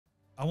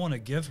I want to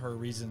give her a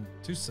reason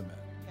to submit.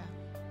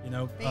 You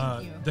know,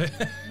 Thank you.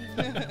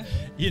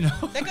 You know,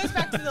 that goes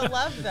back to the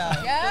love, though.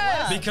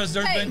 Yes. The love. Because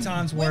there's been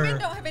times where women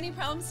don't have any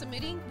problem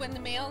submitting when the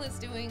male is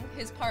doing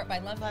his part by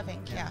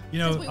loving. Yeah. You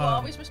know, we will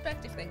always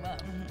respect if they love.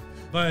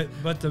 But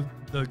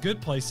the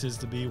good place is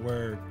to be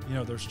where, you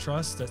know, there's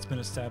trust that's been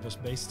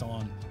established based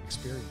on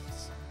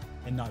experience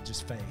and not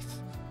just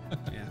faith.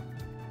 Yeah.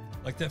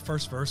 Like that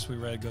first verse we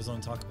read goes on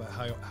to talk about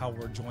how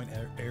we're joint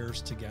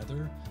heirs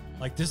together.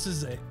 Like this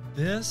is a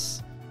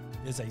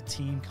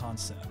team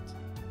concept.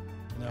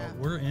 You know,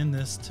 we're in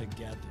this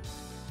together.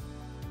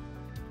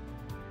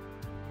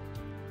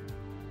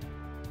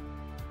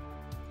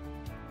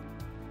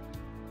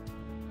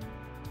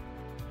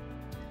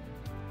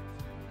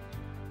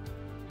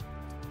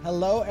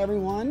 Hello,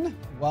 everyone.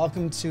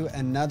 Welcome to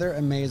another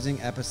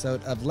amazing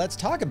episode of Let's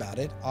Talk About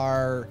It,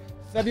 our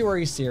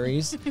February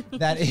series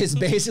that is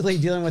basically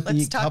dealing with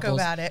Let's the talk couples.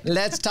 about it.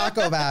 Let's talk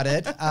about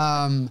it.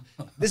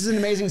 This is an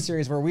amazing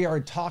series where we are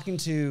talking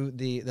to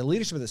the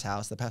leadership of this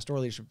house, the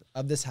pastoral leadership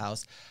of this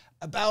house,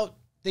 about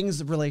things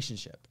of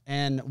relationship.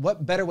 And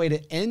what better way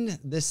to end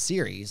this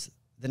series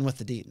than with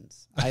the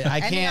Deatons? I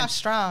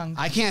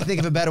can't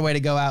think of a better way to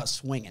go out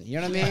swinging. You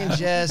know what I mean?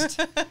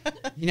 Just,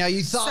 you know,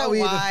 you thought So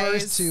the wise.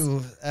 first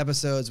two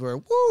episodes were,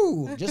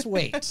 woo, just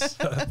wait.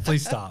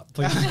 Please stop.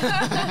 Please.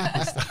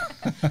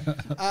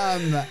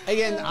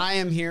 Again, I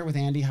am here with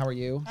Andy. How are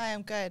you? I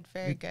am good.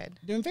 Very good.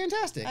 Doing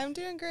fantastic. I'm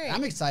doing great.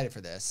 I'm excited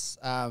for this.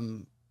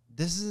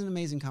 This is an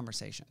amazing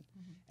conversation.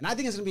 And I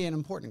think it's going to be an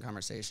important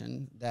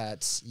conversation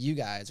that you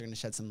guys are going to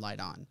shed some light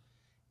on.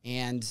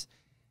 And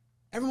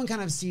everyone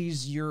kind of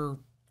sees your,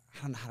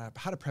 I don't know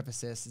how to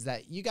preface this, is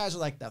that you guys are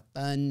like the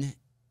fun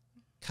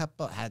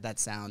couple. How that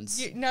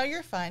sounds.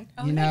 You're fun.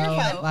 You know,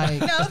 You're fun.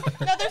 like,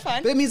 no, they're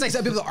fun. but it means like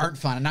some people aren't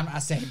fun, and I'm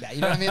not saying that. You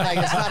know what I mean? Like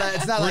it's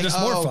not We're like just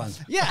more fun.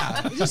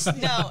 Yeah, just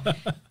No.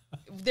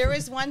 There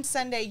was one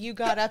Sunday you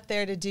got up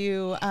there to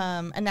do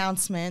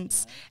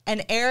announcements,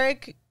 and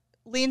Eric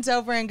leans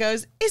over and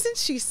goes, "Isn't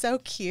she so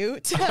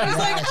cute?" I was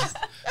like,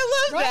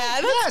 "I love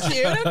that. That's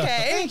cute.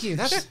 Okay, Thank you.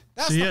 That's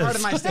She the heart is.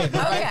 of my statement.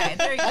 Okay, Right?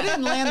 there you go. I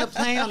didn't land the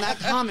plane on that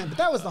comment, but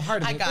that was the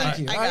heart of it. I got Thank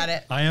it. you. I got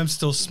it. I am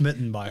still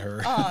smitten by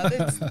her. Oh,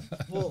 that's,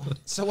 Well,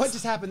 so what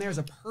just happened there is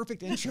a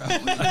perfect intro.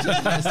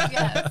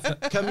 Yes.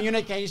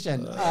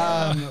 Communication.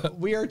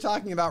 We are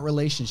talking about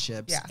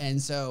relationships. Yeah.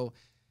 And so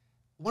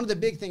one of the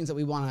big things that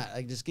we want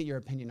to just get your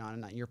opinion on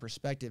and not your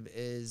perspective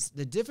is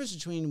the difference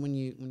between when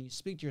you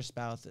speak to your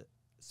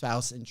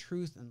spouse in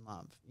truth and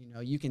love. You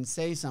know, you can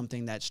say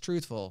something that's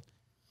truthful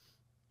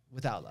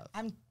without love.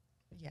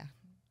 yeah.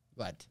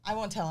 But I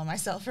won't tell on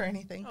myself or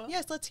anything.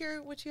 Yes, let's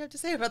hear what you have to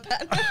say about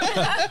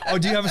that. Oh,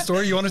 do you have a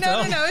story you want to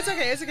tell? No, it's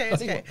okay.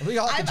 It's okay. we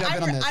all have to jump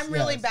in on this. I'm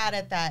really yes. bad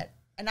at that.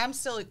 And I'm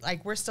still,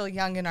 we're still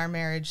young in our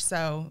marriage,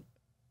 so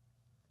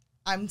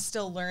I'm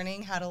still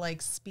learning how to,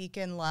 speak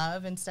in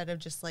love instead of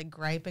just,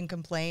 gripe and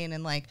complain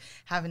and,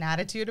 have an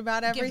attitude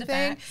about Give the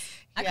everything. facts.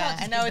 Yeah,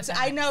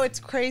 I know it's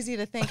crazy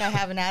to think I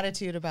have an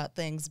attitude about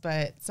things,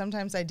 but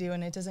sometimes I do,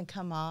 and it doesn't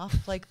come off,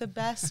 the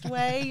best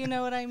way. You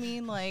know what I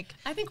mean? I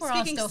think we're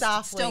all speaking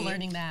still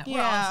learning that. We're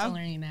all Yeah. still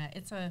learning that.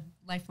 It's a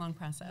lifelong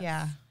process.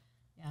 Yeah.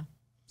 Yeah.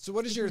 So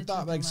what is your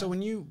thought?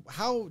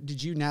 How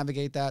did you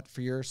navigate that for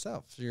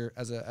yourself,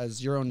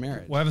 as your own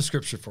marriage? Well, I have a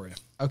scripture for you.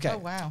 Okay. Oh,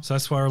 wow. So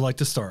that's where I would like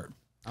to start.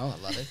 Oh,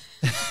 I love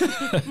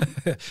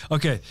it.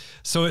 Okay,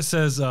 so it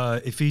says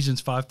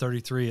Ephesians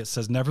 5:33. It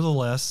says,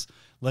 "Nevertheless,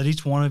 let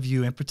each one of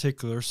you in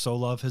particular so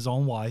love his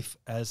own wife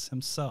as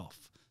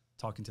himself,"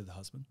 talking to the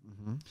husband,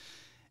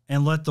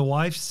 "and let the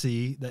wife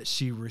see that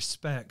she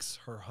respects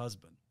her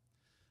husband."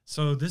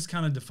 So this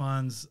kind of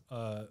defines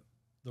the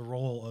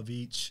role of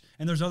each,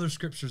 and there's other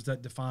scriptures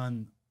that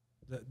define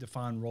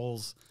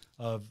roles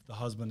of the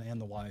husband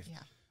and the wife. Yeah.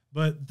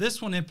 But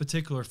this one in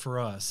particular for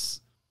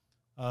us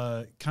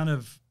kind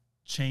of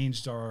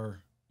changed our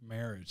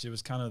marriage. It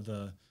was kind of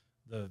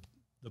the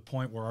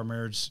point where our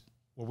marriage,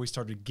 where we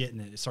started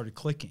getting it. It started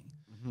clicking.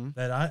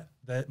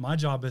 That my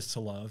job is to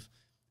love,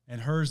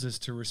 and hers is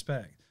to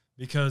respect.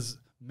 Because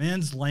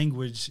men's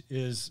language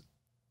is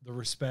the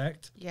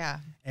respect,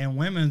 and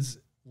women's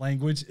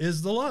language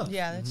is the love.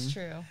 Yeah, that's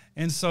true.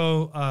 And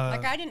so,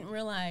 I didn't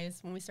realize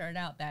when we started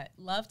out that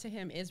love to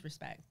him is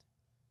respect.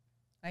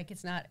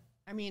 It's not.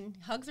 I mean,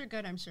 hugs are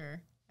good. I'm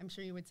sure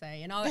you would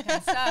say, and all that kind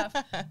of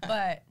stuff.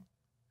 But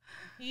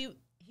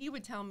he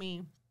would tell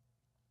me,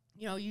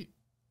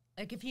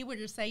 if he were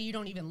to say you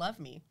don't even love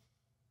me,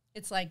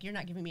 it's like you're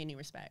not giving me any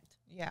respect.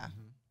 Yeah.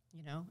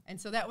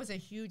 And so that was a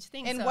huge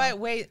thing. In what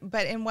way?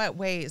 But in what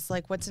ways?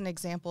 What's an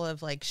example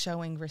of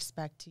showing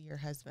respect to your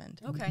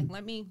husband? Okay,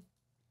 let me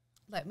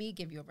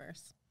give you a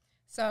verse.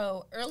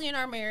 So early in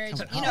our marriage,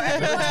 Coming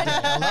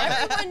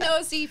everyone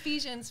knows the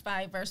Ephesians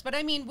 5 verse. But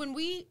I mean, when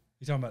we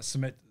you talking about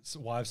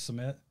wives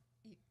submit?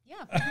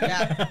 Yeah.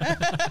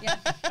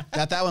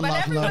 Got that one But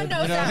locked and everyone loaded.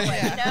 knows You know?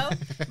 that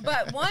one,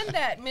 But one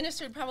that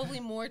ministered probably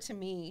more to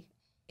me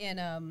in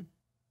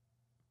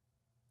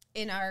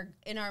in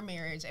our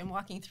marriage and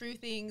walking through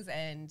things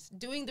and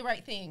doing the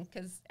right thing,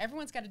 because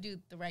everyone's got to do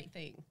the right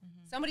thing.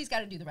 Somebody's got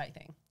to do the right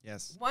thing.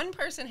 Yes. One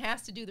person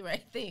has to do the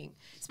right thing,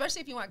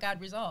 especially if you want God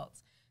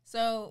results.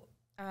 So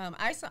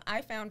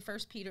I found 1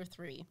 Peter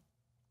 3,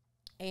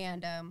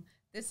 and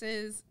this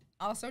is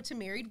also to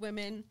married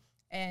women,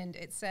 and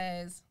it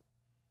says,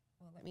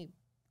 I'm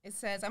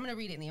going to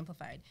read it in the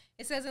Amplified.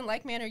 It says, in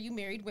like manner, you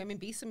married women,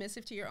 be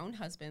submissive to your own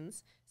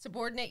husbands,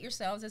 subordinate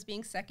yourselves as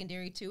being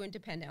secondary to and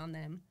dependent on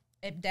them,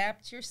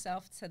 adapt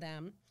yourself to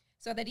them,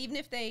 so that even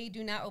if they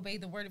do not obey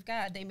the word of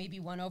God, they may be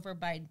won over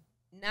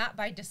not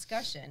by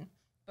discussion,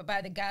 but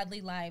by the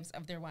godly lives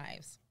of their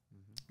wives.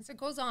 So it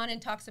goes on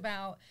and talks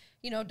about,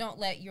 don't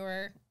let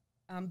your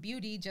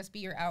beauty just be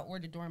your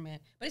outward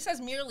adornment. But it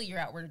says merely your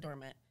outward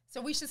adornment.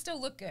 So we should still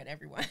look good,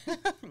 everyone.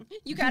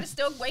 You got to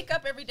still wake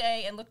up every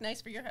day and look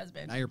nice for your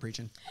husband. Now you're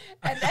preaching.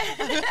 And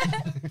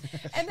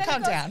then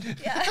Calm down.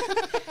 Yeah.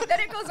 Then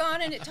it goes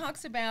on and it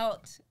talks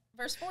about,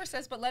 verse 4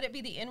 says, but let it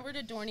be the inward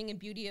adorning and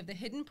beauty of the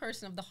hidden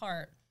person of the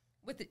heart,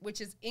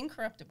 which is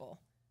incorruptible,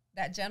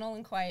 that gentle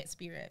and quiet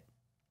spirit,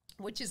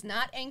 which is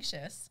not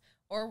anxious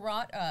or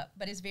wrought up,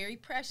 but is very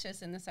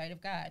precious in the sight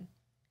of God.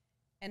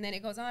 And then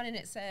it goes on and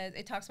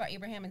it talks about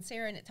Abraham and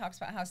Sarah, and it talks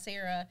about how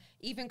Sarah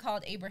even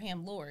called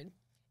Abraham Lord.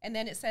 And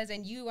then it says,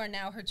 and you are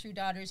now her true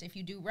daughters if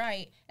you do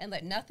right, and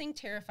let nothing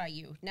terrify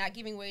you, not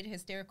giving way to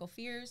hysterical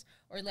fears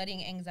or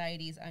letting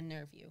anxieties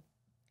unnerve you.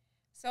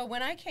 So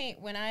when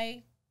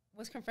I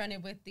was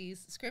confronted with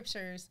these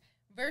scriptures,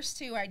 verse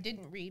 2, I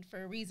didn't read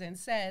for a reason,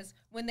 says,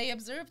 when they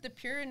observe the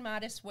pure and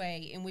modest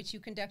way in which you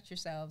conduct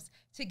yourselves,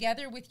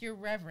 together with your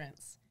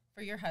reverence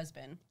for your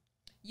husband,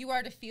 you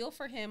are to feel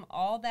for him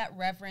all that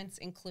reverence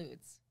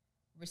includes: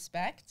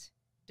 respect,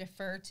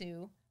 defer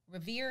to,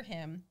 revere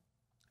him,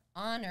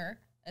 honor,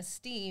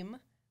 esteem,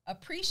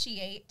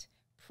 appreciate,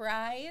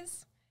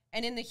 prize,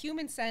 and in the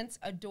human sense,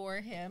 adore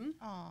him.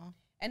 Aww.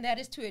 And that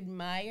is to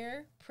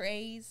admire,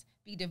 praise,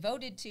 be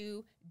devoted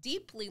to,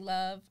 deeply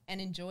love, and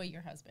enjoy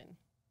your husband.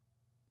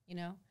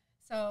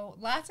 So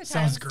lots of times.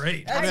 Sounds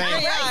great.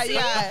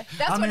 Yeah.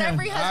 That's what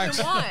every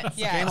husband wants.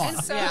 Yeah.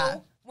 And so Yeah.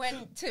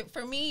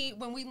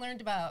 when we learned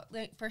about,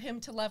 for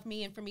him to love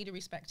me and for me to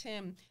respect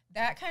him,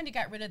 that kind of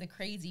got rid of the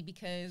crazy,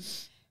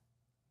 because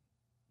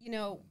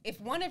if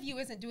one of you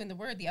isn't doing the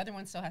word, the other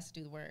one still has to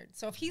do the word.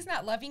 So if he's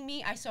not loving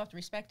me, I still have to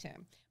respect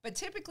him. But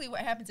typically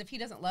what happens if he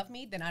doesn't love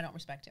me, then I don't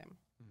respect him.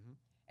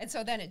 And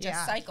so then it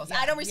just cycles. Yeah,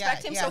 I don't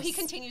respect him, so yes. he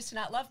continues to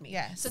not love me.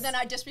 Yes. So then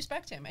I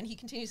disrespect him, and he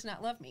continues to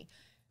not love me.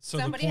 So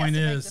Somebody the point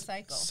has to break is, the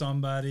cycle.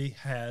 somebody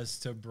has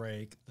to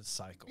break the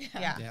cycle.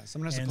 Yeah. Yeah,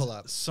 someone has to And pull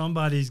up.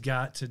 somebody's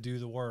got to do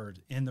the word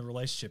in the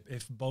relationship.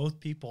 If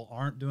both people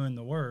aren't doing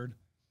the word,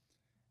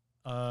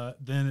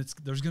 then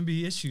there's going to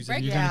be issues,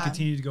 and you're going to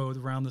continue to go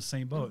around the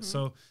same boat.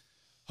 So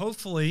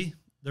hopefully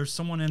there's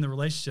someone in the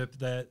relationship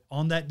that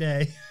on that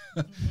day,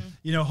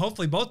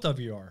 hopefully both of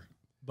you are.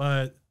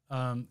 But,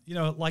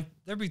 like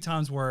there'd be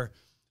times where,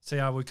 say,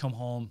 I would come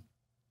home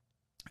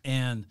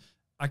and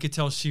I could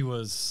tell she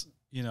was,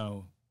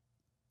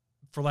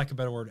 for lack of a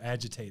better word,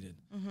 agitated.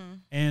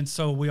 And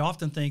so we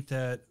often think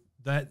that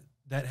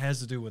has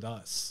to do with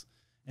us.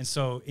 And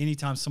so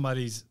anytime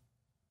somebody's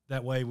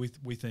that way,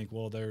 we think,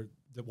 well,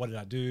 what did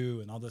I do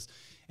and all this?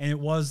 And it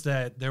was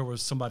that there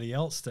was somebody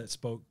else that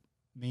spoke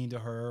mean to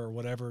her or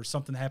whatever.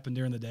 Something happened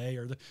during the day,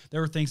 or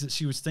there were things that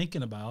she was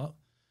thinking about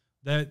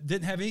that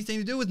didn't have anything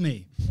to do with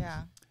me.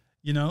 Yeah.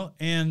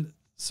 And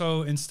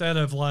so instead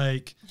of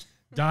like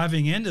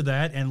diving into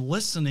that and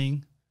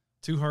listening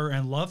to her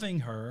and loving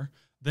her,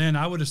 then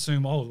I would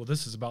assume, oh, well,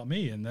 this is about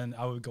me. And then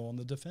I would go on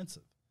the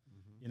defensive,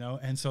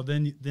 and so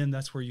then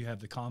that's where you have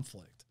the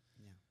conflict.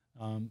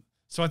 Yeah.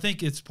 So I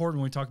think it's important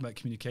when we talk about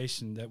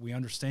communication that we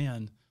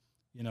understand,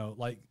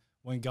 like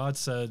when God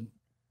said,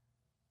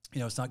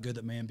 it's not good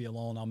that man be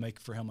alone, I'll make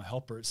for him a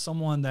helper. It's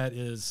someone that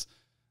is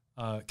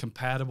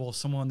compatible,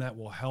 someone that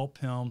will help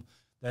him,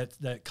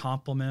 that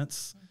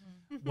complements.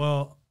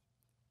 Well,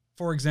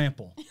 for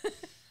example,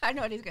 I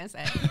know what he's going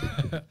to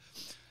say.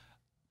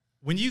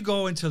 When you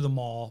go into the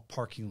mall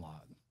parking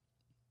lot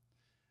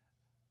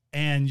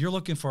and you're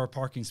looking for a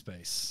parking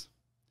space,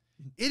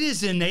 it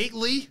is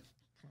innately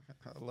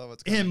I love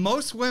what's in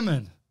most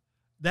women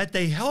that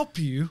they help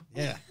you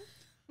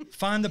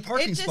find the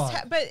parking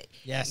spot. But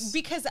yes,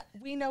 because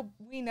we know.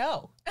 Not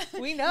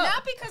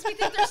because we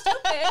think they're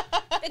stupid.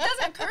 It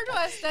doesn't occur to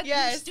us that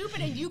you're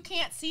stupid and you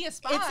can't see a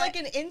spot. It's like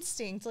an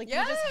instinct. Like you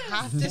just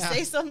have to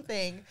say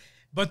something.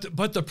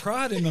 But the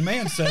pride in the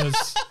man says,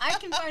 I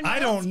can find my I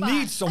own don't spot.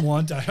 need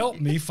someone to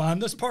help me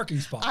find this parking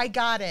spot. I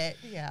got it.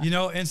 Yeah.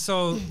 And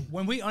so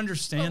when we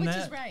understand which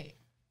that, is right.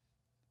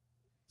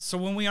 So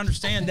when we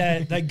understand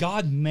that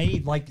God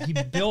made, like he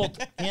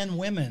built in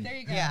women, There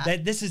you go. Yeah.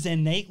 that this is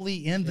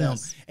innately in them,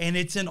 and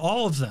it's in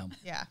all of them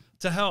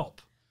to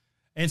help.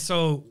 And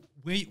so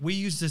we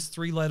use this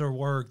 3-letter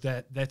word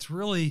that's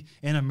really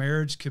in a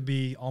marriage could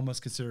be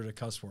almost considered a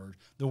cuss word,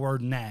 the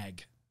word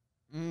nag.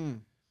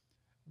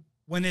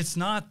 When it's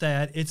not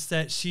that, it's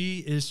that she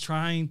is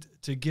trying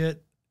to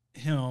get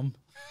him,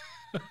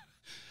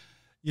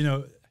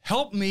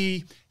 help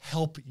me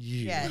help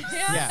you. Yes.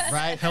 Yeah,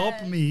 right.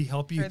 Help me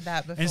help you. Heard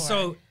that before. And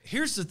so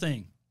here's the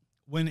thing.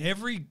 And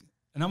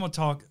I'm going to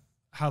talk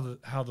how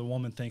the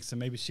woman thinks, and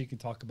maybe she can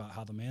talk about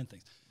how the man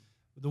thinks.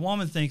 The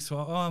woman thinks,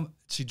 well,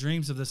 she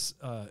dreams of this,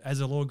 as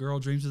a little girl,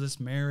 dreams of this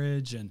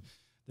marriage and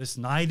this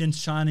knight in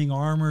shining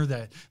armor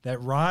that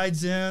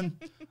rides in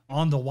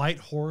on the white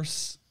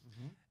horse.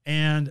 Mm-hmm.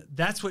 And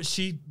that's what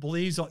she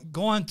believes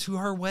going to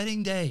her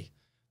wedding day,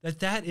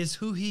 that is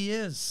who he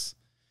is.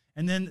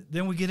 And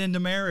then we get into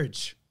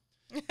marriage.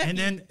 And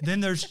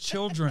then there's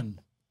children.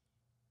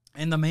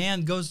 And the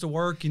man goes to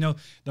work.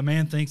 The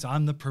man thinks,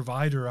 I'm the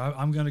provider.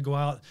 I'm going to go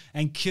out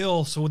and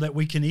kill so that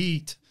we can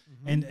eat.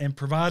 And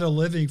provide a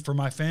living for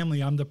my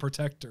family. I'm the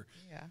protector.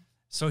 Yeah.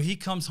 So he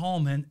comes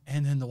home, and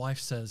then the wife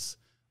says,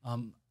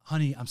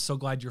 honey, I'm so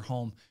glad you're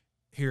home.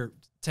 Here,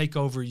 take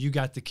over. You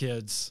got the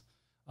kids,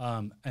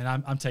 and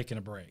I'm taking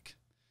a break.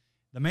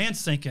 The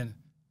man's thinking,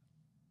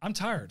 I'm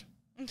tired.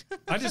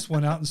 I just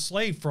went out and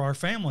slaved for our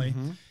family.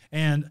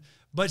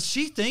 But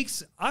she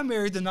thinks, I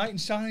married the knight in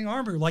shining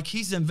armor, like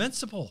he's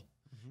invincible.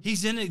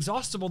 He's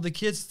inexhaustible. The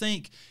kids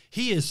think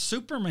he is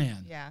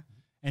Superman. Yeah.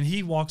 And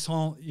he walks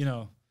home,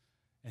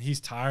 and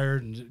he's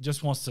tired and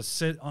just wants to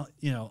sit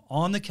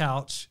on the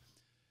couch,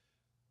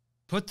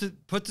 put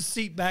the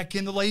seat back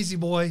in the lazy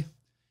boy,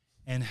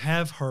 and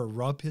have her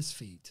rub his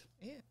feet.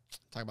 Yeah.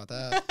 Talk about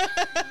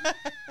that.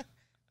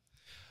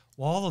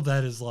 Well, all of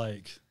that is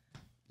like,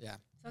 yeah.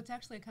 So it's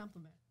actually a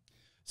compliment.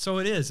 So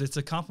it is. It's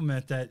a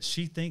compliment that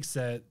she thinks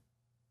that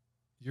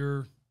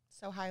you're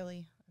so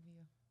highly of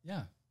you.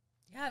 Yeah.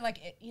 Yeah, like,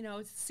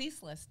 it's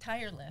ceaseless,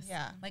 tireless.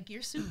 Yeah. Like,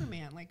 you're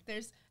Superman. Like,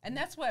 and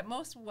that's what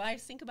most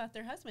wives think about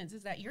their husbands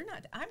is that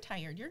I'm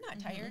tired. You're not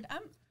tired.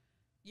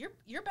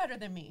 You're better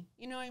than me.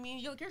 You know what I mean?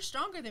 You're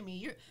stronger than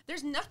me.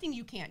 There's nothing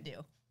you can't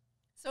do.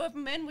 So if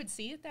men would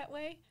see it that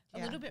way a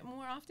little bit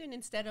more often,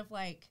 instead of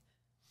like,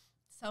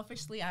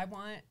 selfishly, I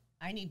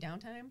need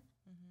downtime,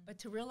 but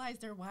to realize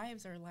their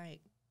wives are like,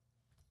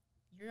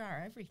 you're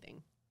our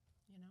everything.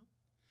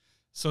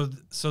 So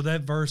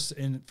that verse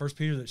in 1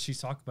 Peter that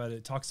she's talked about,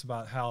 it talks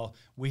about how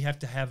we have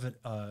to have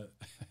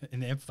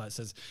in the Amplified, it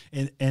says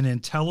an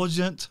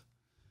intelligent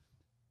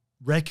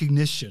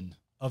recognition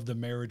of the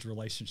marriage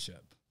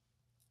relationship.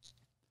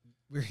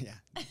 We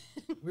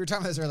were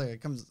talking about this earlier.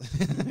 It comes.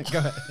 Go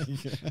ahead.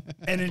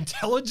 An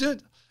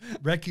intelligent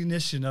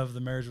recognition of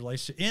the marriage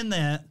relationship, in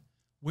that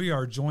we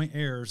are joint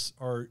heirs,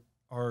 are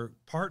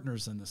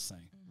partners in this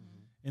thing.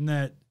 In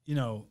that,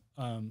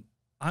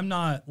 I'm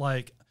not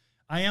like,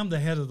 I am the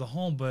head of the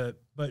home, but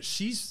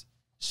she's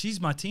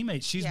my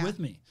teammate. She's with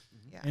me.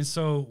 Yeah. And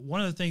so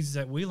one of the things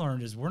that we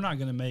learned is we're not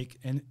going to make,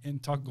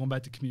 going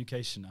back to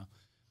communication now,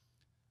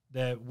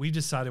 that we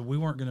decided we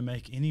weren't going to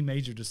make any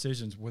major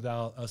decisions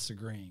without us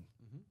agreeing.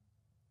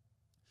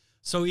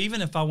 So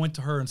even if I went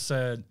to her and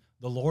said,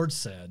 the Lord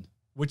said,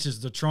 which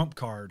is the trump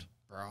card,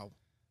 bro,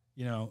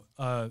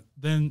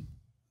 then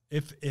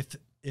if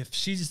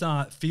she's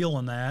not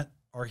feeling that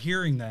or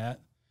hearing that,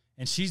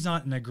 and she's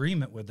not in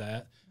agreement with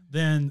that,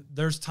 then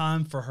there's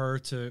time for her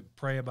to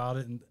pray about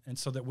it, and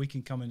so that we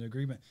can come into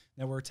agreement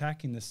that we're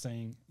attacking this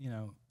thing,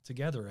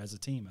 together as a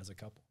team, as a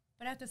couple.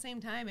 But at the same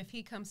time, if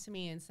he comes to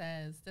me and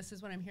says, this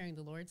is what I'm hearing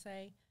the Lord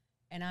say,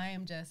 and I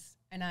am just,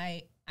 and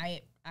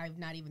I've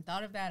not even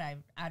thought of that,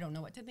 I don't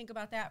know what to think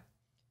about that,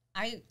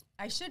 I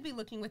should be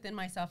looking within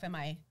myself.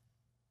 I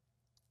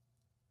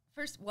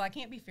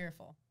can't be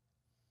fearful.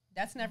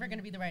 That's never going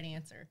to be the right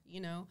answer,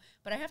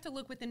 But I have to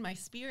look within my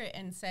spirit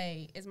and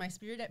say, is my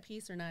spirit at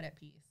peace or not at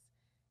peace?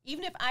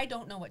 Even if I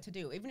don't know what to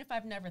do, even if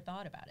I've never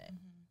thought about it.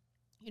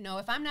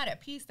 If I'm not at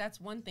peace,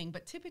 that's one thing.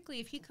 But typically,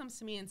 if he comes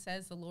to me and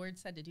says, the Lord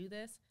said to do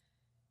this,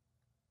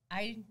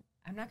 I'm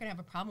not going to have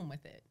a problem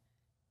with it,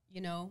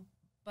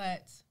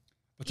 But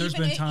there's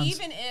been times.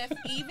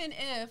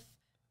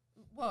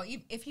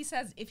 If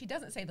he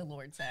doesn't say the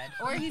Lord said,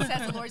 or he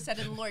says the Lord said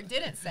and the Lord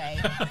didn't say,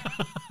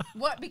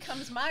 what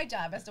becomes my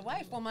job as a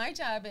wife? Well, my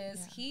job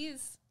is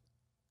he's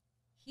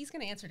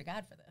going to answer to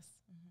God for this.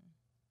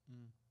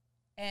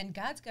 And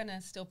God's going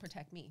to still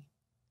protect me.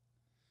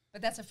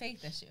 But that's a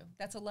faith issue.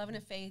 That's a love and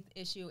a faith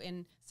issue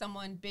in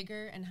someone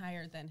bigger and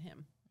higher than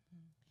him.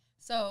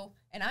 So,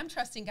 and I'm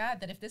trusting God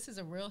that if this is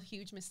a real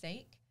huge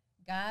mistake,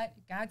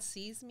 God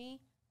sees me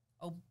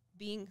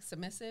being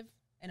submissive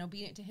and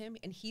obedient to him,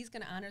 and he's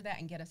going to honor that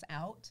and get us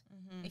out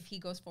if he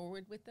goes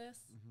forward with this.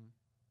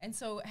 And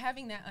so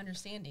having that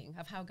understanding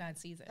of how God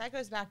sees it. That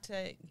goes back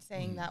to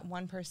saying that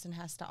one person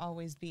has to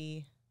always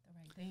be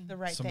the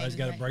right thing. Somebody's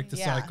got to break the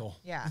cycle.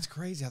 Yeah. It's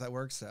crazy how that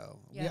works, though.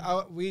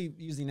 Yeah. We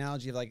use the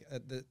analogy of like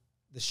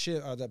the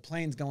ship or the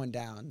plane's going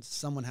down.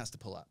 Someone has to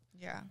pull up.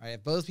 Yeah. Right.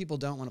 If both people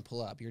don't want to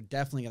pull up, you're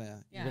definitely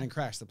gonna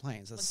crash the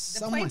plane. So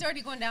the plane's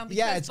already going down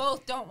because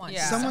both don't want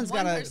to. Someone's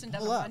got to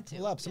pull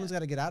up. Someone's got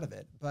to get out of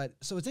it. But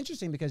so it's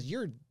interesting because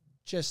you're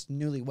just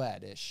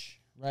newlywed-ish,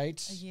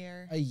 right?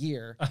 A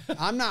year.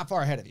 I'm not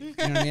far ahead of you. You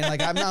know what I mean?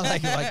 Like I'm not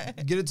like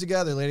get it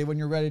together, lady, when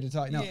you're ready to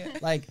talk. No,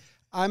 like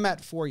I'm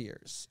at 4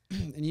 years,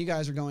 and you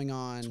guys are going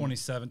on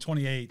 27,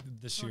 28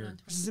 this year.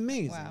 This is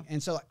amazing. Wow.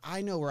 And so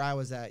I know where I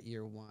was at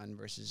year 1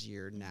 versus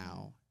year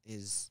now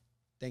is,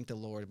 thank the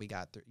Lord we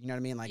got through. You know what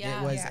I mean? Like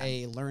Yeah. it was Yeah.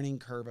 a learning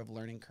curve of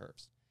learning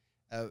curves.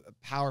 A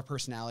power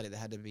personality that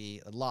had to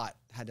be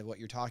had to what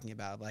you're talking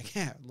about, like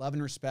love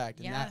and respect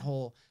and that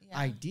whole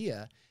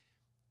idea.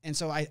 And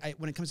so I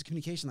when it comes to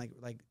communication,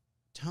 like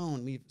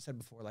tone, we've said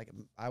before, like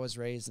I was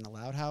raised in a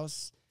loud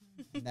house.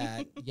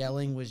 That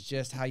yelling was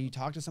just how you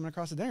talk to someone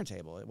across the dinner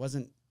table. There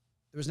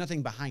was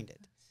nothing behind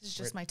it. This is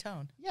just my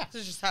tone. Yeah.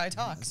 This is just how I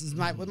talk. This is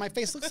what my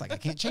face looks like. I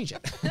can't change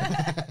it.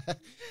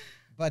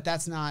 But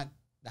that's not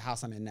the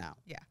house I'm in now.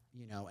 Yeah.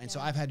 You know, and so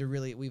we've had to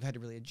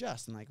really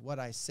adjust and like what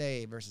I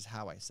say versus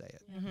how I say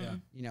it. Mm-hmm. Yeah.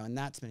 You know, and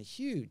that's been a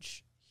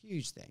huge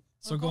thing.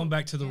 So going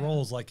back to the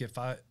roles, like if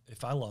I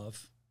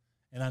love,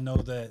 and I know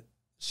that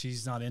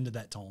she's not into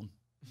that tone.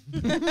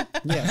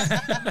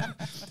 Yes.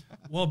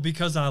 Well,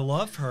 because I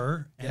love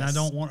her and I Yes.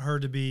 don't want her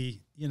to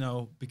be, you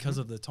know, because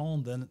of the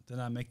tone, then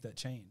I make that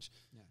change.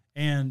 Yeah.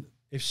 And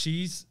if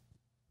she's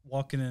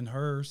walking in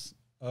hers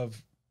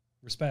of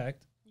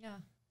respect, Yeah.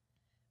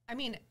 I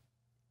mean,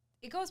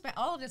 it goes back,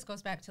 all of this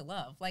goes back to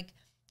love. Like,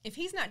 if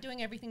he's not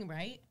doing everything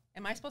right,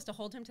 am I supposed to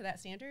hold him to that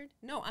standard?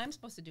 No, I'm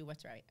supposed to do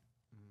what's right.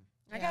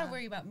 I got to Yeah.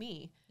 worry about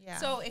me. Yeah.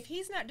 So if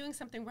he's not doing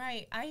something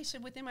right, I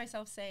should within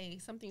myself say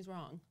something's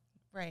wrong.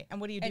 Right.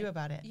 And what do you do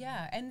about it?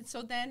 Yeah. And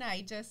so then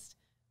I just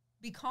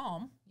be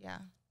calm. Yeah.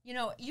 You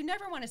know, you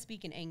never want to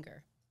speak in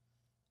anger.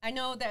 I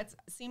know that's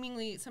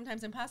seemingly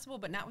sometimes impossible,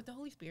 but not with the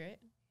Holy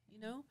Spirit. You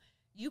know,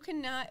 you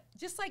cannot,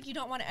 just like you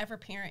don't want to ever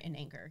parent in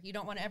anger. You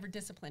don't want to ever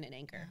discipline in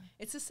anger.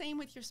 Yeah. It's the same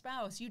with your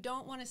spouse. You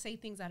don't want to say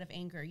things out of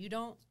anger. You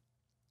don't,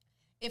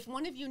 if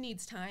one of you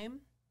needs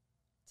time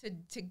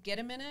to get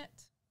a minute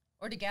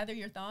or to gather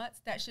your thoughts,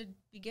 that should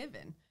be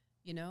given,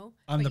 you know?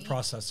 I'm the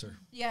processor.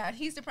 Yeah,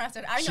 he's the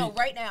processor. I know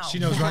right now. She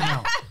knows right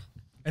now.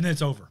 And then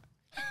it's over.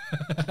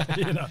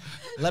 You know?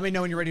 Let me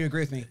know when you're ready to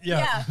agree with me.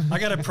 Yeah. I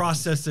got to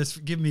process this.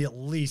 Give me at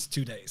least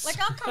 2 days.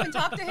 Like, I'll come and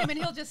talk to him, and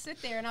he'll just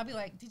sit there, and I'll be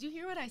like, did you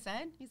hear what I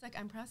said? He's like,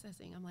 I'm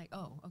processing. I'm like,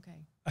 oh,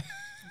 okay.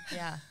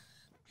 Yeah.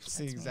 It's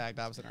the exact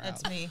opposite.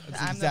 That's me.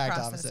 It's I'm the exact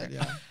the processor. opposite.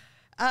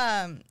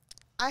 Yeah.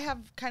 I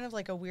have kind of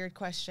like a weird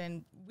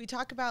question. We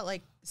talk about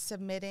like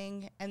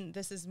submitting, and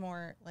this is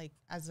more like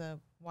as a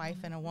wife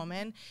and a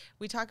woman.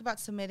 We talk about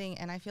submitting,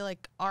 and I feel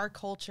like our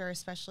culture,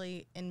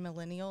 especially in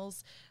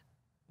millennials,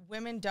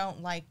 women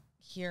don't like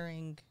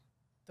hearing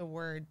the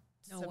word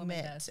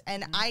submit.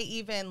 And I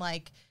even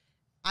like,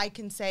 I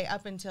can say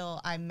up until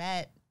I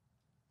met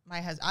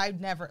my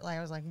husband, I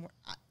was like,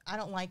 I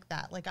don't like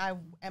that. Like, I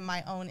am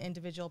my own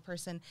individual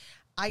person.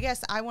 I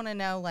guess I want to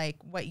know like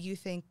what you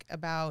think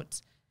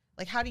about,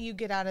 like, how do you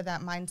get out of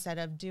that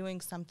mindset of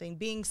doing something,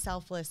 being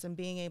selfless and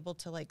being able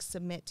to like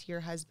submit to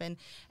your husband,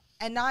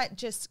 and not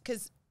just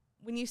because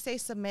when you say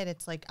submit,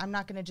 it's like, I'm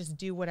not going to just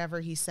do whatever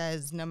he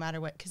says no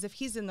matter what. Because if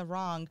he's in the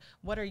wrong,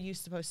 what are you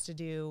supposed to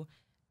do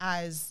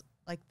as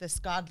like this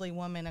godly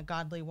woman, a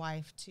godly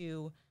wife,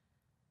 to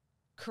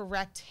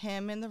correct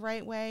him in the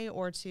right way,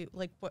 or to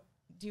like, what,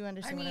 do you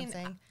understand what I'm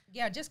saying?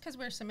 Yeah, just because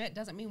we're submit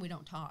doesn't mean we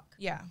don't talk.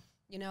 Yeah.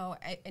 You know,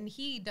 and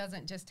he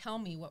doesn't just tell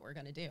me what we're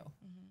going to do.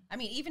 Mm-hmm. I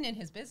mean, even in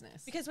his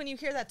business. Because when you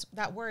hear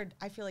that word,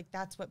 I feel like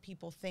that's what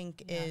people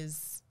think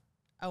is,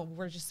 oh,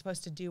 we're just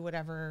supposed to do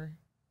whatever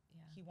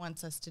he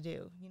wants us to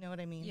do. You know what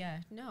I mean? Yeah,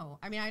 no.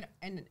 I mean,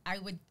 I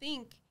would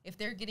think if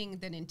they're getting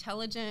that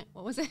intelligent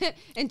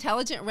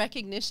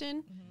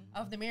recognition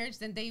of the marriage,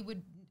 then they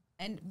would,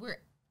 and we're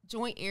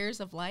joint heirs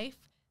of life,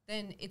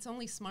 then it's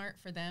only smart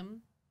for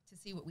them to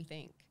see what we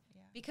think.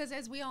 Yeah. Because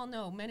as we all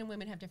know, men and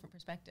women have different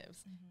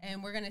perspectives,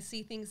 and we're going to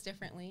see things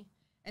differently.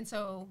 And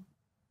so,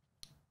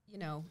 you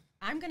know,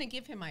 I'm going to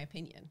give him my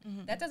opinion.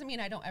 That doesn't mean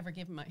I don't ever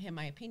give him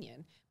my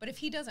opinion. But if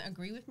he doesn't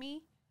agree with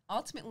me,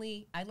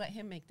 ultimately, I let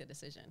him make the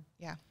decision.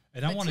 Yeah.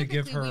 And I want to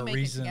give her a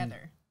reason.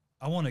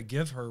 I want to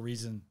give her a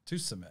reason to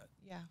submit.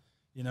 Yeah.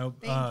 You know,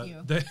 Thank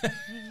you.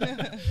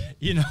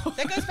 You know,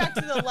 that goes back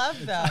to the love,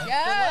 though.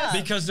 Yeah.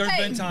 Because there's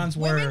been times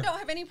where women don't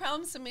have any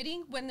problem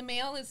submitting when the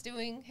male is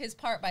doing his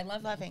part by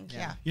loving.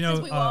 Yeah. You know,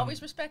 we will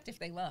always respect if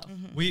they love.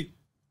 We,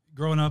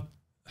 growing up,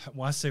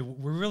 well, I say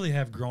we really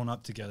have grown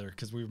up together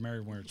because we were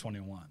married when we were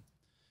 21.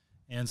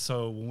 And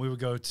so when we would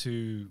go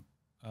to,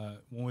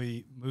 when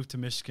we moved to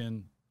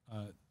Michigan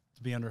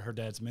to be under her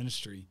dad's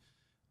ministry,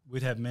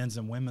 we'd have men's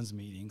and women's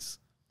meetings.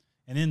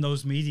 And in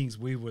those meetings,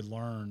 we would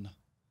learn,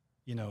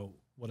 you know,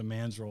 what a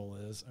man's role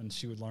is, and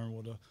she would learn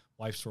what a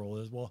wife's role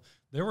is. Well,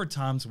 there were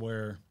times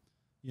where,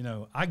 you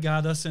know, I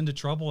got us into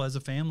trouble as a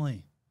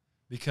family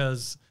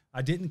because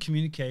I didn't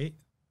communicate,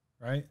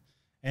 right?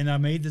 And I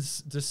made this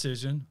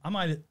decision. I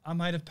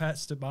might have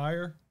passed it by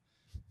her.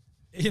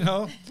 You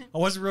know, I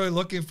wasn't really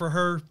looking for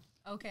her.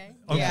 Okay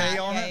on it.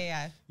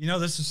 Yeah. You know,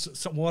 this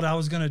is what I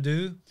was going to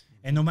do.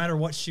 And no matter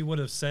what she would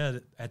have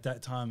said at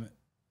that time,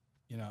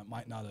 you know, it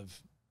might not have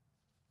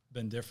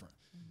been different.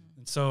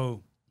 And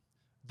so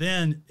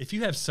then if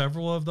you have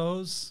several of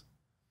those,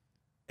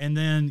 and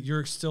then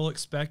you're still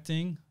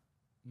expecting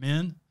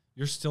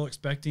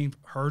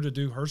her to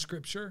do her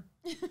scripture,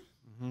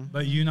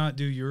 but you not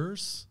do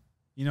yours.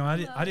 You know,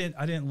 I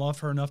didn't love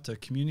her enough to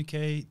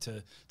communicate,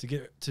 to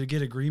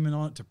get agreement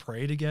on it, to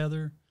pray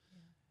together.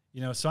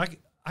 You know, so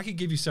I could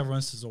give you several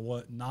instances of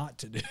what not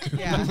to do.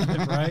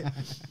 Yeah. Right.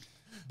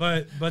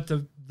 But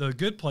the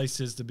good place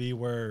is to be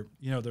where,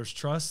 you know, there's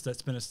trust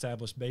that's been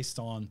established based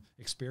on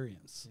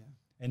experience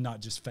and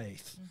not just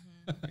faith.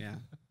 Yeah.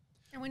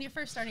 And when you're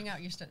first starting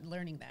out, you're still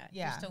learning that.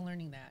 Yeah. You're still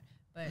learning that.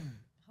 But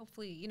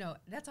hopefully, you know,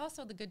 that's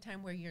also the good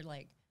time where you're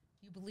like,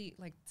 you believe,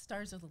 like,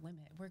 stars are the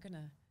limit. We're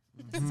gonna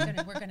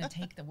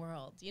take the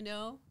world, you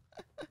know?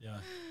 Yeah.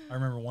 I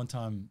remember one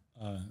time,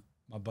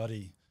 my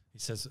buddy, he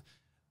says,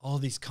 all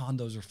these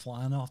condos are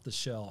flying off the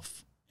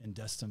shelf in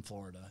Destin,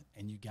 Florida,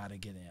 and you got to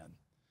get in.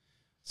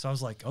 So I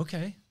was like,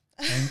 okay.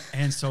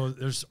 And so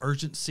there's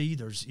urgency.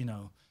 There's, you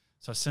know,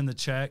 so I send the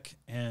check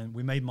and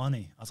we made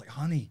money. I was like,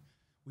 honey,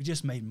 we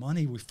just made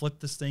money. We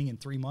flipped this thing in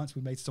 3 months.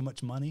 We made so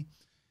much money.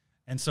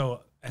 And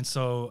so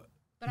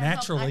But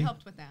naturally. I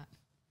helped with that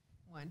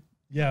one.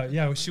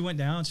 Yeah. She went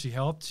down. She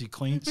helped. She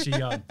cleaned. She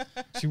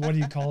what do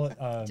you call it?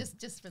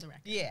 Just for the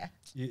record. Yeah.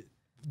 You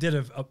did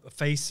a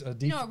face, a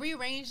deep. No,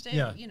 rearranged it.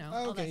 Yeah. You know. Oh,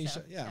 all okay. that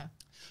stuff. Yeah.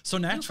 So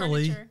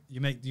naturally,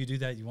 furniture. you do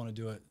that. You want to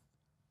do it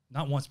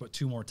not once but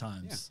 2 more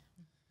times.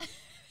 Yeah.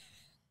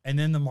 And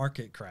then the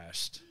market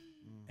crashed,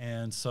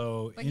 and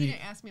so. But you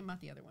didn't ask me about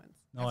the other ones.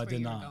 No, I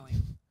did not.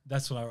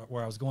 That's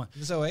where I was going.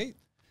 Is this 08?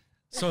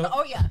 So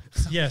oh yeah.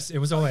 Yes, it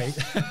was 08.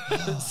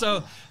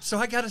 So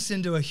I got us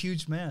into a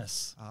huge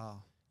mess. Oh.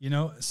 You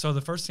know, so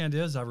the first thing I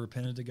did is I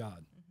repented to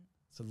God.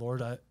 Said,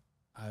 Lord, I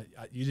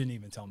you didn't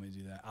even tell me to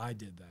do that. I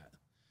did that.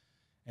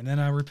 And then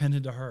I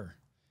repented to her.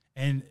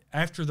 And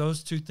after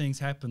those 2 things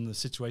happened, the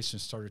situation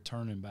started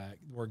turning back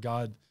where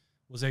God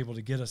was able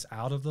to get us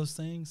out of those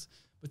things.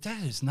 But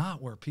that is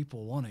not where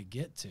people want to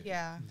get to.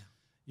 Yeah.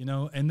 You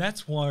know, and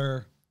that's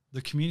where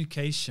the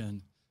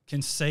communication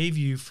can save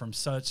you from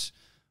such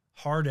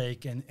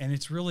heartache. And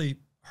it's really,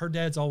 her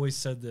dad's always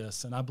said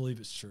this, and I believe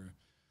it's true,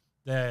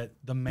 that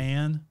the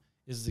man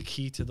is the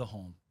key to the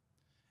home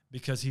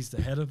because he's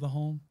the head of the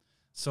home.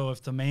 So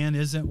if the man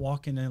isn't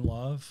walking in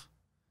love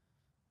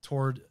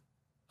toward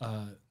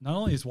not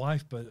only his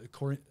wife,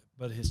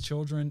 but his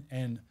children,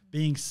 and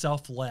being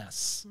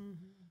selfless,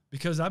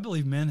 because I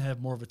believe men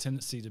have more of a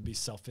tendency to be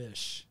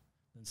selfish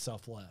than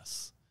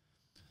selfless,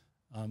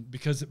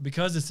 because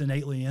it's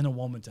innately in a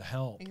woman to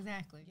help.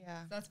 Exactly.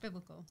 Yeah. That's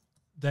biblical.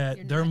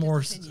 That they're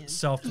more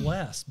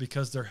selfless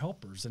because they're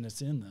helpers and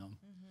it's in them.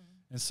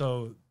 And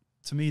so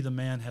to me, the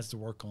man has to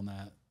work on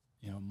that,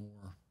 you know,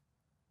 more,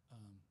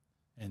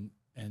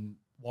 and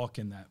walk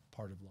in that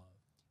part of love.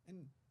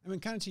 And I mean,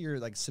 kind of to your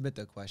like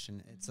Sabito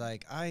question, it's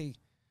like I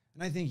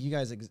think you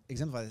guys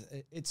exemplify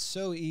this. It's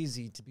so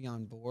easy to be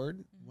on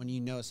board when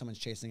you know someone's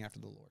chasing after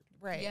the Lord.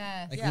 Right.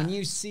 Yes. Like when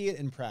you see it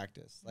in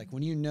practice, like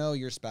when you know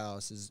your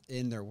spouse is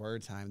in their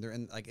word time, they're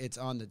in, like, it's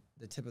on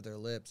the tip of their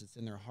lips, it's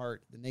in their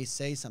heart, then they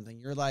say something,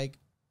 you're like,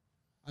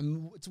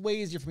 it's way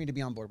easier for me to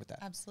be on board with that.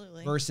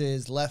 Absolutely.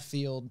 Versus left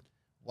field,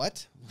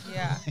 what?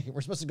 Yeah.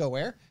 We're supposed to go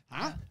where?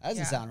 Huh? That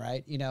doesn't sound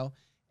right, you know?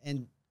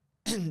 And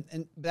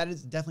and that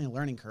is definitely a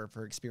learning curve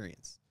for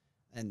experience.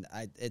 And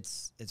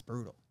it's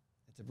brutal.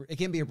 It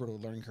can be a brutal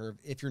learning curve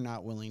if you're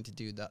not willing to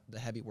do the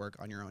heavy work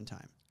on your own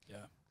time.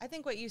 Yeah. I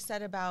think what you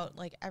said about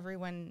like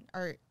everyone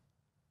or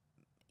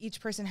each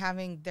person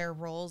having their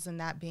roles and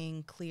that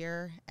being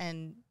clear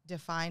and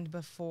defined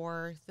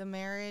before the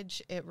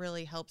marriage, it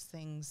really helps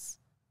things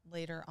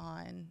later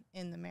on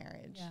in the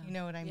marriage. Yeah. You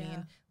know what I Yeah.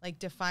 mean? Like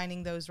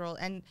defining those roles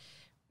and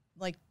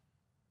like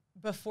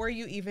before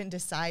you even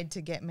decide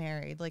to get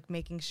married, like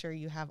making sure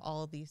you have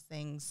all of these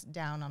things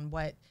down on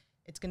what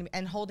it's going to be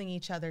and holding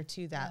each other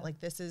to that. Yeah. Like,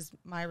 this is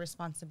my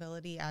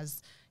responsibility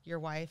as your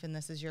wife and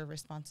this is your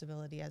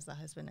responsibility as the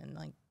husband, and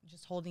like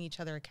just holding each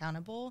other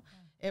accountable.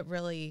 It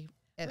really,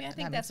 I think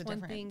that that's makes a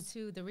one thing difference.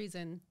 too. The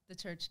reason the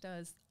church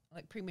does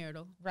like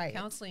premarital Right.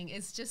 counseling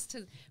is just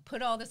to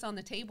put all this on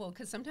the table,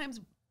 because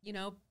sometimes, you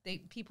know,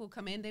 people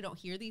come in, they don't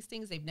hear these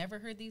things, they've never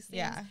heard these things,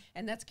 Yeah.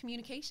 and that's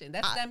communication.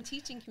 That's them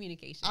teaching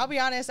communication. I'll be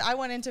honest, I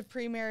went into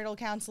premarital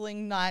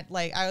counseling not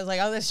like, I was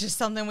like, oh, that's just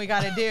something we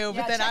got to do.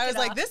 But then check I it was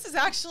like, off. this is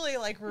actually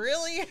like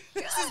really,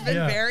 this has been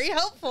Yeah. very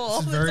helpful.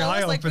 This is very It's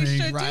almost like we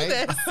eye-opening, should right? do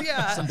this.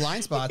 Yeah. Some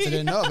blind spots I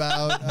didn't know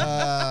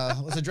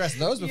about. Let's address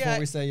those before Yeah,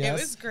 we say yes.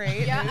 It was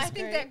great. Yeah, It was I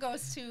think great. that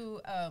goes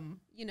to,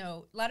 you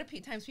know, a lot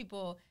of times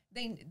people,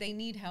 they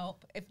need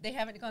help. If they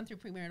haven't gone through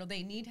premarital,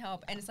 they need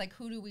help. And it's like,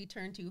 who do we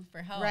turn to for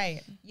help?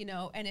 Right. You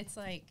know, and it's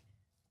like,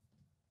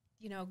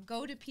 you know,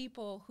 go to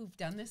people who've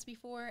done this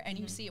before and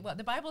you see it. Well,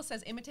 the Bible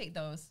says imitate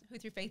those who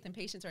through faith and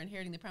patience are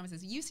inheriting the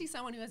promises. You see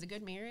someone who has a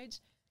good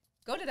marriage,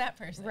 go to that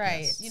person.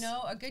 Right. You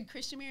know, a good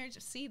Christian marriage,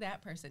 see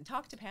that person.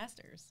 Talk to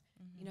pastors,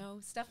 you know,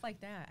 stuff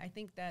like that. I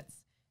think that's,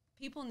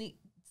 people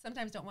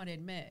sometimes don't want to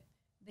admit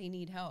they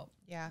need help.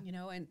 Yeah. You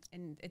know, and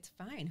it's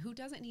fine. Who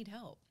doesn't need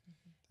help?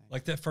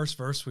 Like that first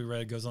verse we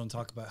read goes on to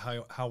talk about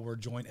how we're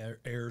joint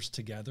heirs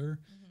together.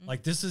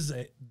 Like this is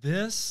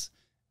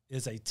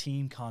a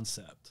team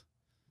concept.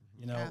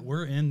 You know,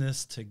 we're in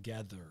this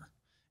together.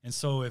 And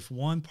so if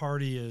one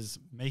party is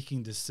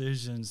making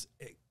decisions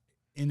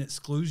in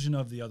exclusion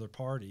of the other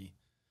party,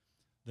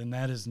 then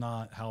that is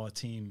not how a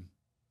team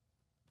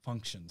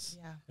functions.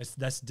 Yeah.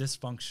 That's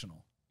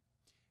dysfunctional.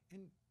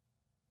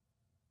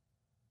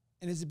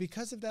 And is it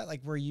because of that,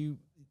 like where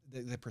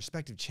the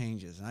perspective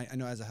changes? And I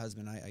know as a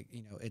husband,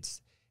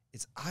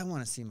 I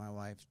want to see my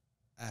wife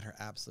at her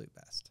absolute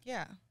best.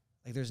 Yeah.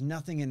 Like there's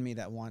nothing in me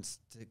that wants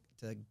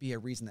to be a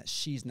reason that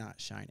she's not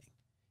shining,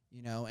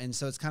 you know? And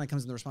so it's kind of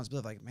comes in the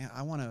responsibility of like, man,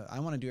 I want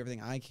to do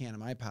everything I can in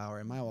my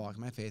power, in my walk,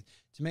 in my faith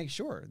to make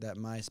sure that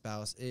my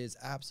spouse is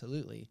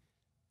absolutely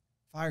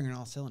firing on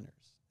all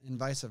cylinders and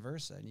vice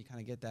versa. And you kind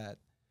of get that,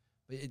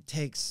 but it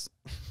takes.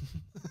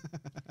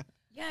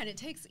 Yeah. And it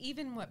takes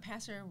even what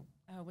Pastor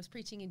was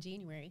preaching in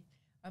January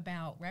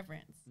about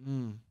reverence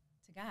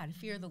to God,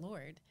 fear of the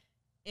Lord.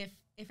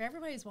 If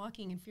everybody's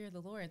walking in fear of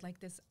the Lord, like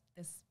this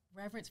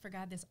reverence for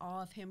God, this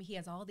awe of him, he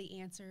has all the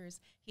answers,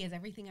 he has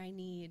everything I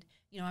need,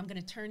 you know, I'm going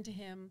to turn to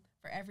him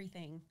for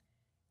everything.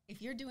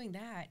 If you're doing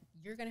that,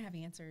 you're going to have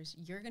answers,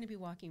 you're going to be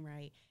walking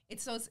right.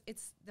 It's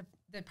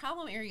the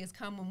problem areas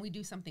come when we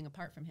do something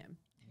apart from him.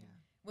 Yeah.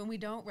 When we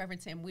don't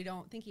reverence him, we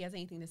don't think he has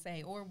anything to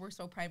say, or we're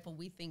so prideful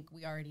we think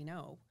we already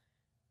know,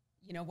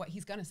 you know, what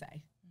he's going to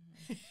say.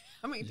 Mm-hmm.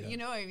 I mean, you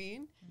know what I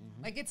mean?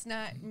 Mm-hmm. Like, it's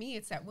not me,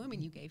 it's that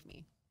woman you gave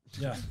me.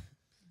 Yeah.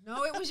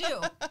 No, it was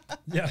you.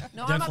 Yeah.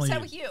 No, I'm upset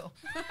with you.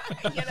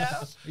 You know?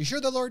 Are you sure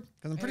the Lord?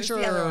 Because I'm pretty sure.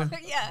 Yeah.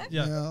 Yeah.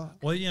 You know?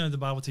 Well, you know, the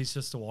Bible teaches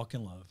us to walk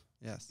in love.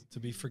 Yes. To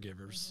be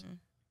forgivers,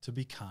 to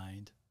be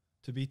kind,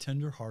 to be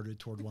tenderhearted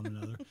toward one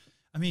another.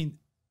 I mean,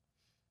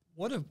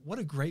 what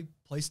a great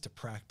place to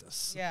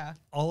practice. Yeah.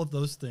 All of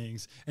those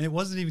things. And it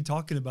wasn't even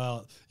talking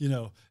about, you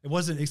know, it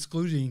wasn't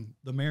excluding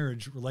the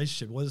marriage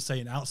relationship. It wasn't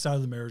saying outside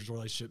of the marriage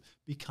relationship,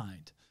 be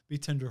kind, be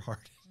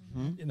tenderhearted,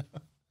 you know.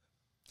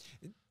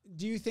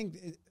 Do you think,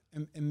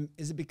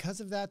 is it because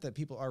of that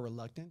people are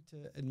reluctant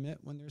to admit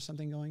when there's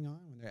something going on,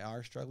 when they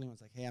are struggling? When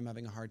it's like, hey, I'm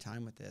having a hard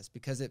time with this?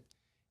 Because it,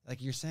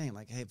 like you're saying,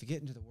 like, hey, if you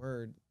get into the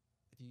Word,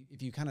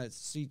 if you kind of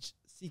seek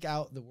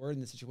out the Word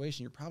in the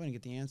situation, you're probably gonna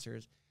get the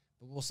answers.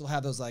 But we'll still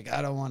have those like,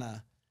 I don't want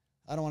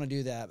to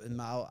do that,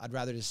 and I'd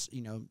rather just,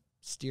 you know,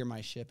 steer my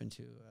ship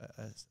into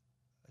a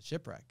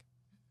shipwreck.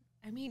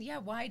 I mean, yeah.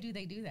 Why do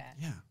they do that?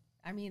 Yeah.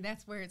 I mean,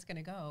 that's where it's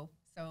gonna go.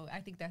 So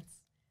I think that's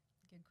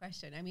a good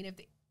question. I mean,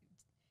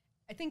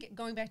 I think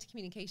going back to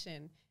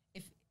communication,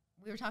 if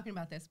we were talking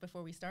about this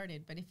before we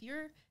started, but if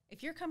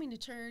you're coming to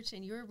church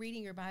and you're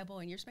reading your Bible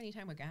and you're spending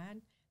time with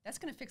God, that's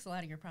going to fix a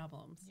lot of your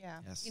problems. Yeah.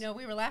 Yes. You know,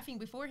 we were laughing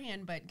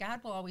beforehand, but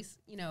God will always,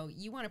 you know,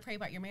 you want to pray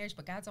about your marriage,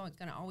 but God's going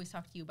to always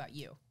talk to you about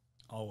you.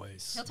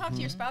 Always. He'll talk to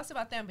your spouse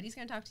about them, but he's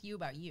going to talk to you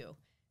about you.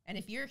 And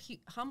if you're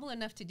humble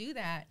enough to do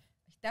that,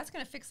 that's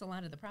going to fix a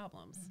lot of the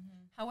problems.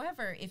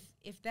 However,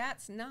 if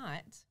that's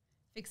not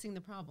fixing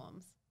the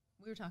problems,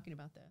 we were talking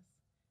about this,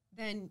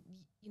 then,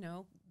 you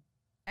know,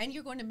 and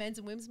you're going to men's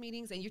and women's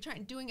meetings and you're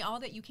doing all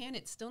that you can,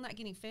 it's still not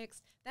getting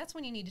fixed, that's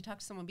when you need to talk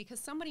to someone, because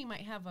somebody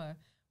might have a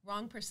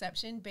wrong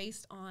perception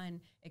based on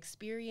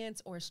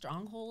experience or a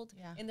stronghold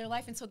in their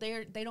life, and so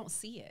they don't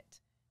see it,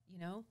 you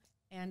know,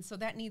 and so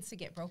that needs to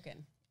get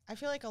broken. I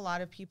feel like a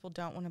lot of people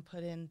don't want to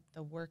put in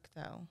the work,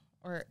 though,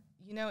 or,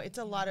 you know, it's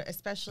a lot of,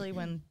 especially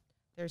when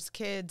there's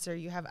kids or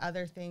you have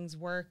other things,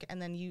 work,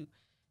 and then you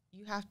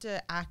have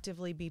to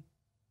actively be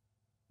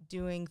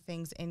doing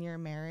things in your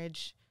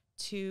marriage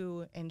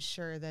to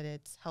ensure that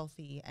it's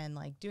healthy, and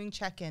like doing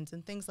check-ins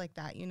and things like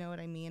that, you know what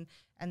I mean?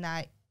 And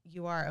that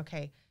you are,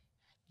 okay,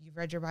 you've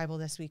read your Bible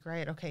this week,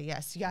 right? Okay,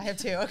 yes, yeah, I have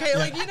too. Okay,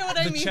 like, you know what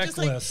I mean? Checklist. Just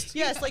like,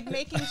 yes, like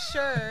making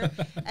sure,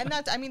 and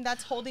that's, I mean,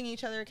 that's holding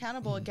each other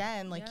accountable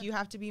again. Like you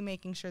have to be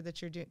making sure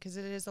that you're doing, because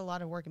it is a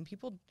lot of work and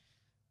people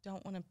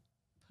don't want to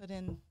put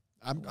in.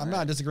 I'm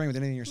not disagreeing with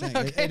anything you're saying.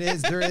 Okay.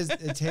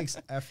 It takes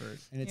effort,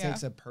 and it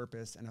takes a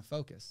purpose and a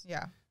focus.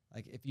 Yeah.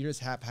 Like if you're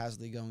just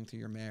haphazardly going through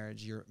your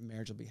marriage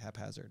will be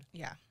haphazard.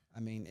 Yeah. I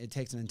mean, it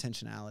takes an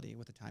intentionality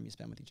with the time you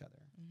spend with each other.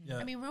 Yeah.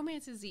 I mean,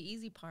 romance is the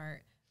easy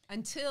part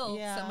until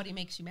somebody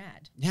makes you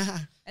mad. Yeah.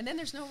 And then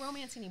there's no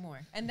romance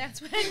anymore. And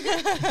that's when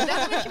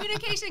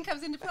communication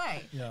comes into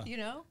play. Yeah. You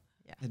know?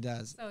 Yeah. It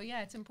does. So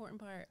yeah, it's an important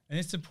part. And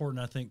it's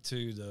important, I think, too,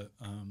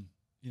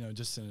 you know,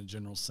 just in a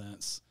general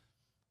sense,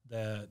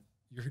 that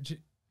you're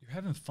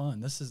having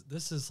fun. This is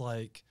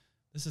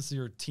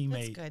your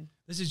teammate. That's good.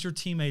 This is your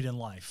teammate in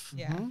life.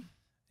 Yeah.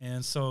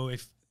 And so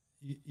if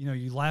you know,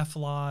 you laugh a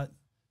lot,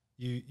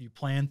 you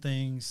plan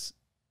things,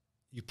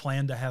 you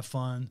plan to have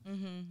fun.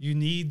 You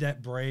need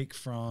that break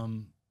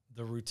from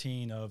the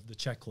routine of the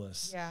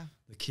checklist. Yeah.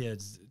 The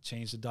kids,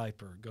 change the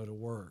diaper, go to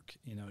work.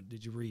 You know,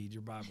 did you read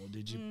your Bible?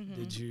 Did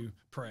you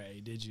pray?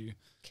 Did you?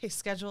 Okay,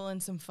 schedule in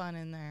some fun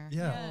in there.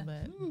 Yeah. A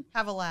little bit.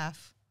 Have a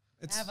laugh.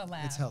 Have a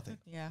laugh. It's healthy.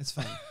 Yeah. It's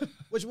fun.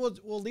 Which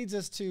will leads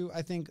us to,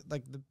 I think,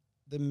 like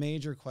the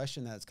major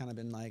question that's kind of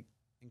been like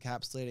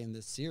encapsulating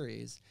this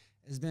series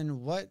has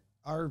been what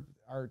our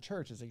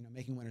church is, you know,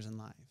 making winners in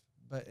life.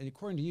 But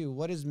according to you,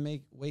 what is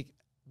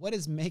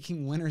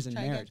making winners in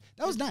marriage?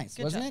 That was nice,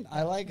 wasn't it?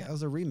 I like it. That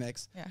was a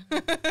remix. Yeah.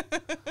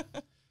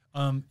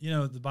 You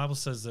know, the Bible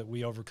says that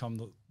we overcome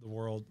the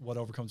world. What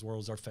overcomes the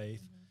world is our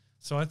faith.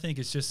 So I think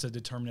it's just a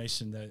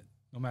determination that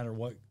no matter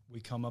what we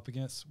come up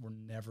against, we're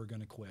never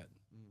going to quit.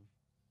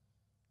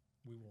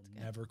 We will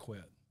never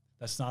quit.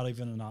 That's not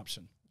even an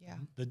option. Yeah.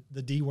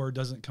 The D word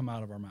doesn't come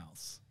out of our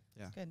mouths.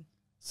 Yeah. Good.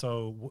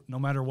 So no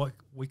matter what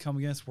we come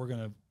against, we're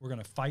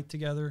gonna fight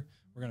together.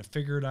 We're gonna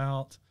figure it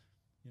out.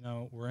 You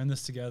know, we're in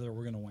this together.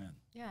 We're gonna win.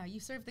 Yeah, you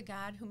serve the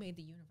God who made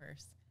the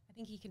universe. I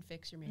think he can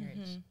fix your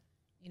marriage.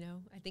 You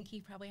know, I think he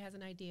probably has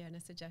an idea and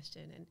a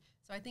suggestion. And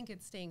so I think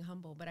it's staying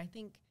humble. But I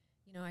think,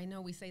 you know, I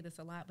know we say this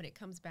a lot, but it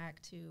comes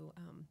back to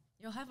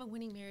you'll have a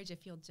winning marriage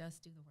if you'll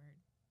just do the word.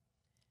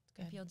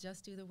 If you'll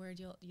just do the word,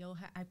 you'll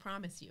I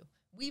promise you.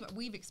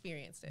 We've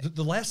experienced it.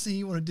 The last thing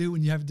you want to do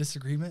when you have a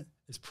disagreement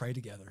is pray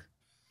together.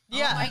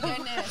 Yeah. Oh my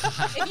goodness.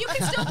 If you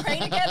can still pray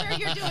together,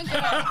 you're doing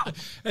good.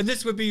 And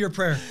this would be your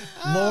prayer.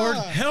 Lord,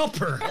 help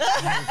her.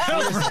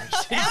 Help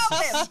her.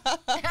 Help him.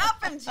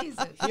 Help him,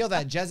 Jesus. Heal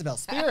that Jezebel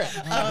spirit.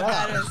 But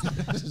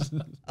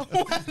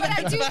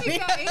I do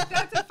think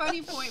that's a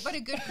funny point, but a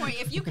good point.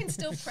 If you can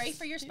still pray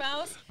for your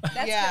spouse,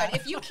 that's good.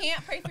 If you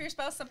can't pray for your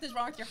spouse, something's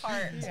wrong with your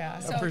heart. Yeah.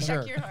 So for check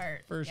sure. your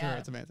heart. For sure.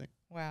 It's amazing.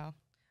 Wow.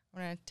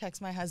 I'm going to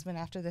text my husband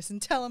after this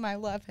and tell him I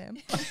love him.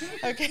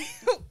 Okay.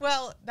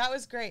 Well, that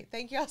was great.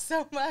 Thank you all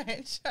so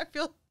much. I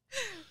feel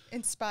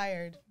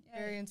inspired.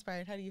 Very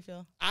inspired. How do you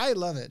feel? I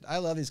love it. I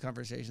love these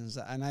conversations.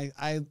 And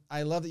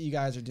I love that you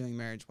guys are doing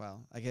marriage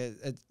well. Like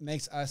it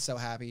makes us so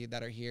happy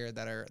that are here,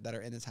 that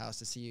are in this house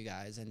to see you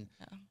guys. And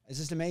it's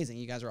just amazing.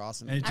 You guys are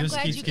awesome. And it I'm just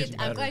glad keeps you getting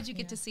get. I'm better. glad you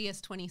get to see us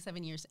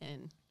 27 years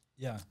in,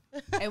 Yeah.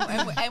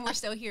 and we're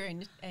still here,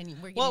 and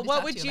we're. Well, getting to what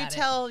talk would to you about it.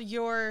 tell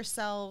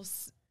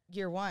yourselves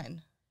year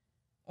 1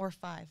 or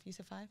 5? You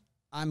said 5?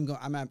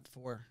 I'm at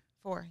 4.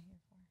 4.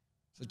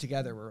 So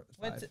together we're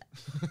 5.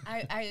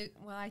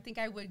 I think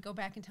I would go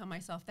back and tell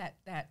myself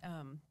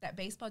that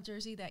baseball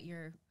jersey that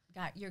your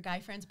guy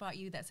friends bought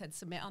you that said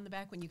submit on the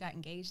back when you got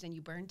engaged and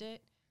you burned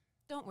it.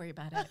 Don't worry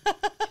about it.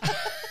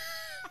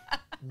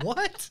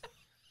 What?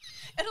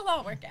 It'll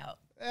all work out.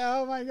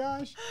 Oh my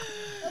gosh.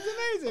 That's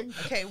amazing.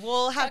 Okay,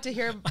 we'll have to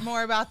hear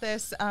more about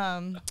this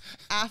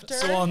after.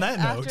 So on that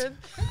note.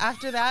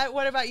 After that,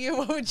 what about you?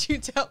 What would you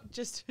tell,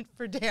 just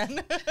for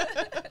Dan?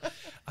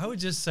 I would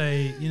just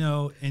say, you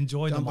know,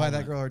 enjoy the Don't moment. buy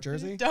that girl her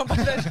jersey. Don't buy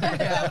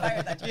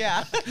that.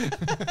 Yeah.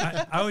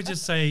 I would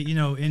just say, you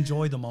know,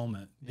 enjoy the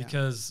moment,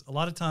 because a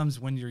lot of times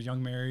when you're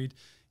young married,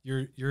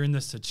 you're in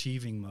this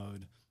achieving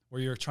mode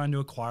where you're trying to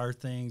acquire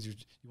things. You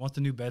want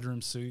the new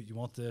bedroom suit, you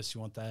want this,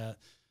 you want that.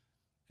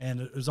 And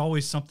there's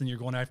always something you're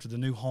going after, the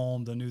new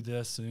home, the new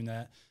this, the new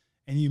that.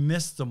 And you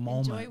miss the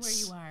moments. Enjoy where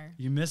you are.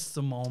 You miss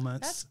the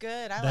moments. That's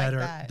good. I like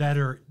that. That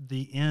are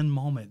the end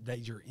moment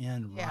that you're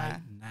in right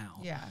now.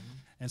 Yeah.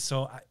 And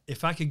so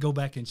if I could go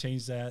back and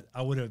change that,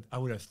 I would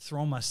have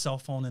thrown my cell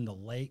phone in the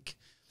lake,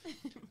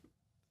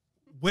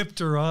 whipped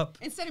her up,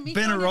 Instead of me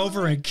bent her throwing it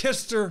over away. and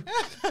kissed her.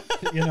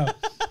 You know,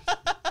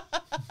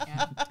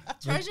 Yeah.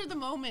 Treasure the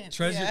moment.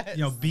 Yes.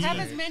 you know, Have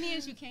as many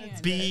as you can.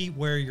 be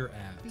where you're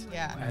at.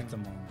 Yeah. At the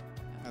moment.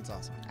 That's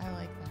awesome. I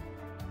like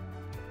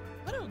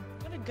that.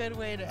 What a good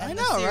way to end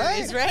know, the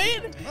series,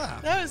 right? Wow.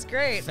 That was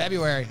great.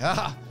 February.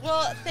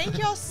 Well, thank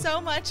you all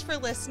so much for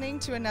listening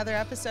to another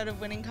episode of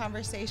Winning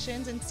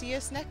Conversations, and see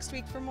us next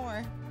week for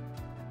more.